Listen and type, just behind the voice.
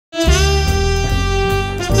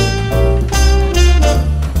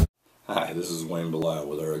Hi, this is Wayne Belisle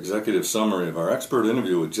with our executive summary of our expert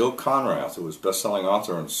interview with Jill Konrath, who is best-selling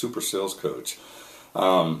author and super sales coach.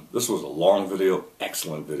 This was a long video,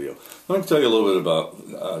 excellent video. Let me tell you a little bit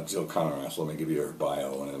about Jill Konrath. Let me give you her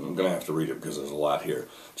bio, and I'm going to have to read it because there's a lot here.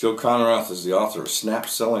 Jill Konrath is the author of Snap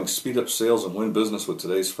Selling, Speed Up Sales, and Win Business with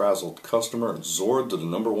Today's Frazzled Customer. It soared to the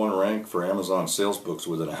 #1 rank for Amazon sales books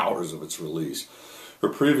within hours of its release. Her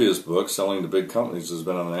previous book, Selling to Big Companies, has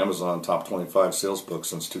been on the Amazon Top 25 sales book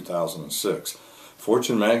since 2006.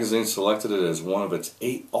 Fortune magazine selected it as one of its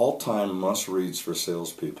 8 all-time must-reads for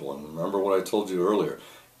salespeople. And remember what I told you earlier,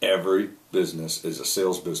 every business is a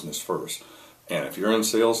sales business first. And if you're in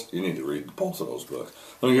sales, you need to read both of those books.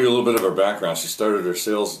 Let me give you a little bit of her background. She started her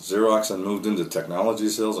sales at Xerox and moved into technology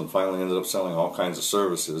sales and finally ended up selling all kinds of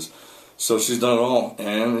services. So she's done it all,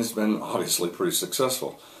 and it's been obviously pretty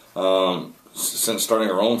successful. Since starting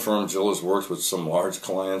her own firm, Jill has worked with some large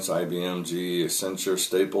clients, IBM, GE, Accenture,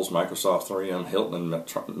 Staples, Microsoft, 3M, Hilton, and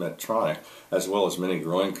Medtronic, as well as many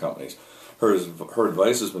growing companies. Her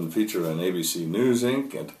advice has been featured on ABC News,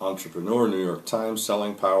 Inc., and Entrepreneur, New York Times,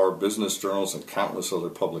 Selling Power, Business Journals, and countless other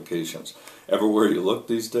publications. Everywhere you look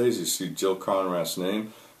these days, you see Jill Konrath's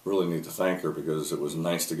name. Really need to thank her because it was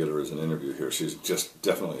nice to get her as an interview here. She's just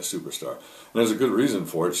definitely a superstar. And there's a good reason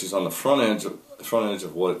for it. She's on the front edge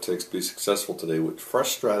of what it takes to be successful today with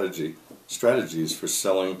fresh strategies for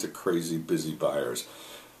selling to crazy busy buyers.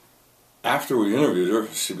 After we interviewed her,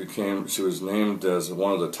 she was named as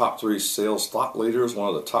one of the top 3 sales thought leaders, one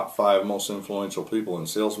of the top 5 most influential people in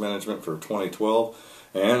sales management for 2012,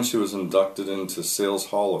 and she was inducted into Sales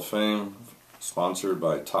Hall of Fame, sponsored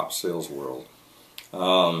by Top Sales World.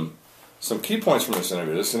 Some key points from this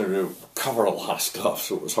interview. This interview covered a lot of stuff,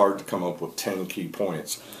 so it was hard to come up with 10 key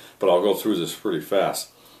points, but I'll go through this pretty fast.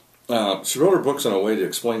 She wrote her books in a way to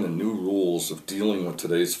explain the new rules of dealing with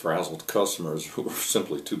today's frazzled customers who are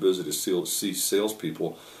simply too busy to see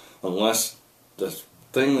salespeople unless the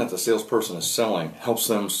thing that the salesperson is selling helps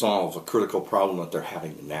them solve a critical problem that they're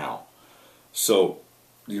having now. So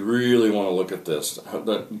you really want to look at this.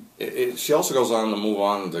 She also goes on to move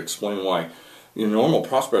on to explain why your normal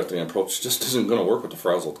prospecting approach just isn't going to work with the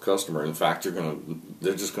frazzled customer. In fact,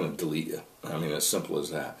 they're just going to delete you. I mean, as simple as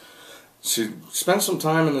that. She spent some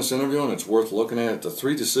time in this interview, and it's worth looking at the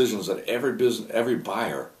 3 decisions that every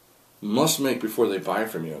buyer must make before they buy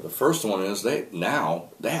from you. The first one is they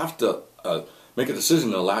have to make a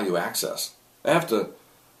decision to allow you access. They have to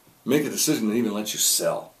make a decision to even let you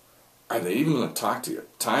sell. Are they even going to talk to you?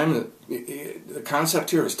 The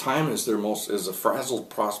concept here is time is the frazzled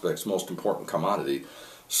prospect's most important commodity.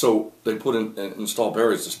 So they install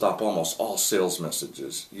barriers to stop almost all sales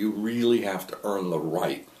messages. You really have to earn the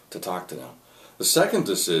right to talk to them. The second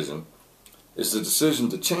decision is the decision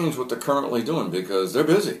to change what they're currently doing because they're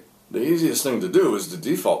busy. The easiest thing to do is the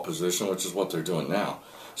default position, which is what they're doing now.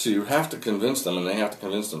 So you have to convince them, and they have to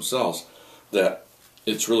convince themselves that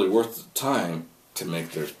it's really worth the time to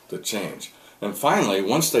make the change. And finally,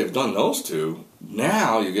 once they've done those 2,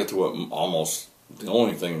 now you get to what almost the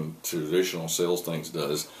only thing traditional sales things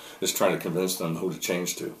does is try to convince them who to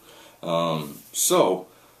change to. So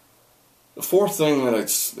the 4th thing that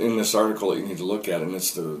it's in this article that you need to look at, and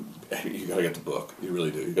you got to get the book. You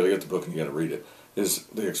really do. You got to get the book and you got to read it. Is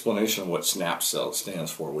the explanation of what SNAP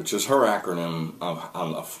stands for, which is her acronym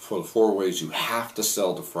for the 4 ways you have to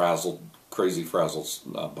sell to crazy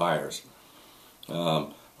frazzled buyers.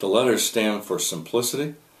 The letters stand for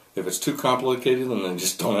simplicity. If it's too complicated, then they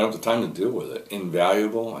just don't have the time to deal with it.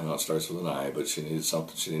 Invaluable. I know it starts with an I, but she needed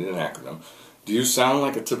something. She needed an acronym. Do you sound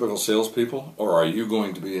like a typical salespeople, or are you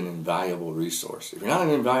going to be an invaluable resource? If you're not an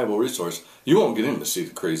invaluable resource, you won't get in to see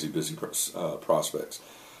the crazy busy prospects.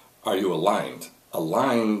 Are you aligned?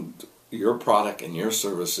 Aligned your product and your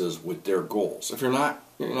services with their goals. If you're not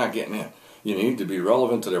getting in. You need to be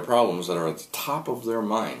relevant to their problems that are at the top of their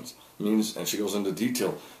minds. And she goes into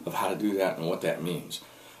detail of how to do that and what that means.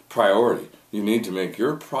 Priority. You need to make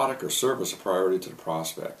your product or service a priority to the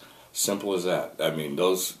prospect. Simple as that. I mean,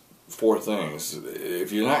 those 4 things.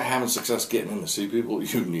 If you're not having success getting in to see people,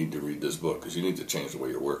 you need to read this book because you need to change the way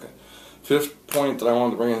you're working. 5th point that I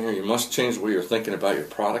wanted to bring in here, you must change the way you're thinking about your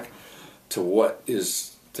product to what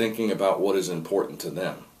is thinking about what is important to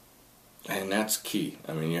them. And that's key.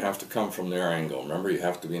 I mean, you have to come from their angle. Remember, you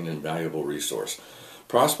have to be an invaluable resource.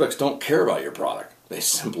 Prospects don't care about your product. They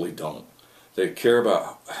simply don't. They care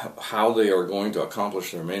about how they are going to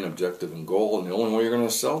accomplish their main objective and goal, and the only way you're going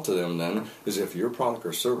to sell to them then is if your product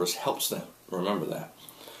or service helps them. Remember that.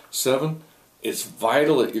 7, it's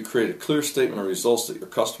vital that you create a clear statement of results that your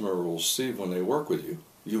customer will receive when they work with you.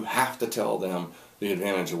 You have to tell them the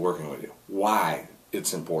advantage of working with you, why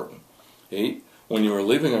it's important. 8, When you are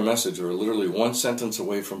leaving a message, you are literally one sentence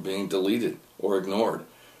away from being deleted or ignored.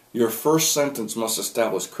 Your first sentence must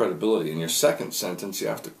establish credibility. In your second sentence, you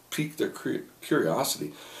have to pique their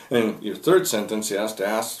curiosity. And in your third sentence, you have to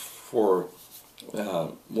ask for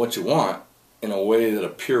what you want in a way that a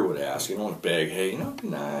peer would ask. You don't want to beg, hey, it'd be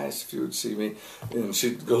nice if you would see me. And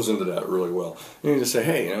she goes into that really well. You need to say,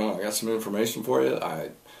 hey, I got some information for you.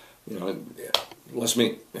 Let's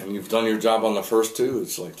meet. And you've done your job on the first two.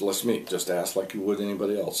 It's like, let's meet. Just ask like you would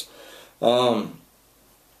anybody else.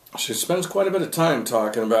 She spends quite a bit of time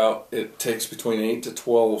talking about it takes between 8 to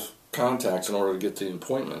 12 contacts in order to get the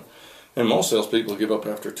appointment. And most salespeople give up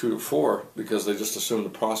after 2 to 4 because they just assume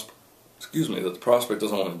that the prospect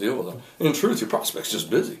doesn't want to deal with them. In truth, your prospect's just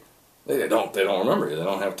busy. They don't remember you. They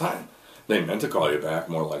don't have time. They meant to call you back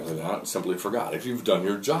more likely than not and simply forgot. If you've done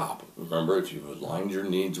your job, remember, if you've aligned your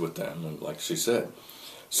needs with them, and like she said.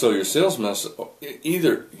 So your sales message,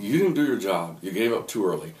 either you didn't do your job, you gave up too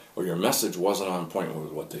early, or your message wasn't on point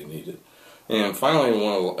with what they needed. And finally,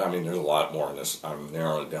 there's a lot more in this. I'm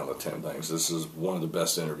narrowing it down to 10 things. This is one of the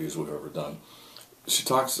best interviews we've ever done. She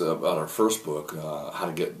talks about her first book, how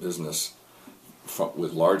to get business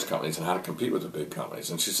with large companies and how to compete with the big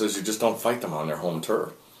companies. And she says you just don't fight them on their home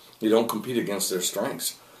turf. You don't compete against their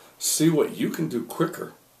strengths. See what you can do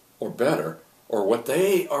quicker or better, or what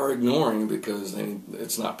they are ignoring because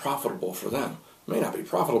it's not profitable for them. It may not be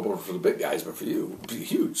profitable for the big guys, but for you, it would be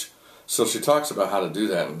huge. So she talks about how to do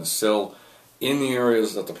that and to sell in the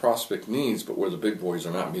areas that the prospect needs, but where the big boys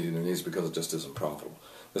are not meeting their needs because it just isn't profitable.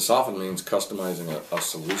 This often means customizing a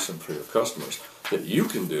solution for your customers that you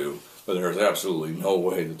can do, but there's absolutely no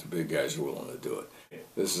way that the big guys are willing to do it.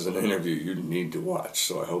 This is an interview you need to watch,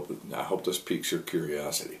 so I hope this piques your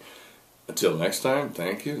curiosity. Until next time,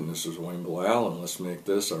 thank you, and this is Wayne Bilal, and let's make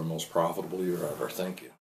this our most profitable year ever. Thank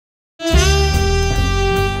you.